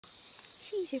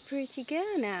She's a pretty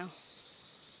girl now.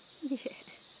 Yeah.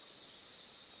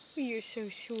 You're so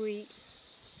sweet.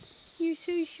 You're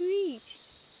so sweet.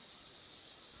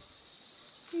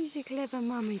 Who's a clever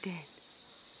mummy then?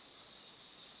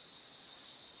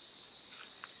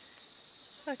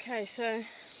 Okay, so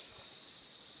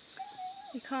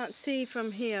you can't see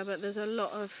from here, but there's a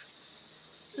lot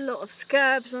of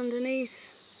scabs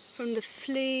underneath from the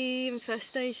flea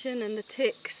infestation and the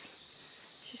ticks.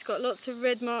 She's got lots of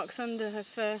red marks under her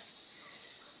fur.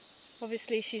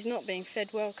 Obviously she's not being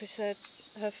fed well because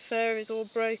her fur is all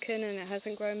broken and it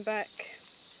hasn't grown back.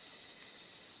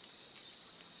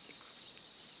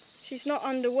 She's not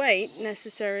underweight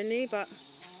necessarily, but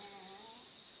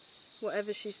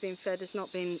whatever she's been fed has not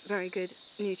been very good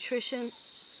nutrition.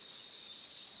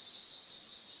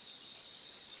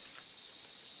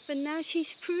 But now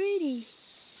she's pretty.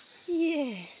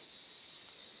 Yeah.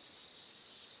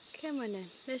 Come on then,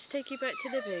 let's take you back to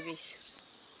the babies.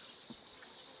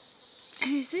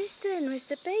 Who's this then? Where's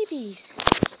the babies?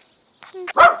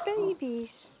 Where's the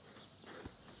babies?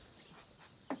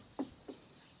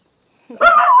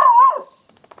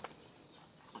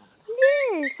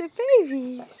 Yes, the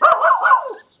babies.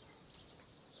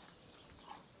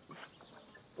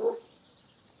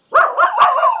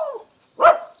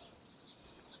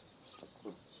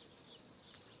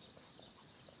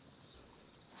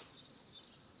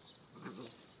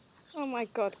 Oh my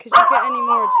God, could you get any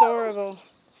more adorable?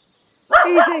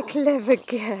 Who's a clever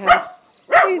girl?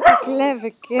 Who's a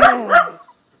clever girl?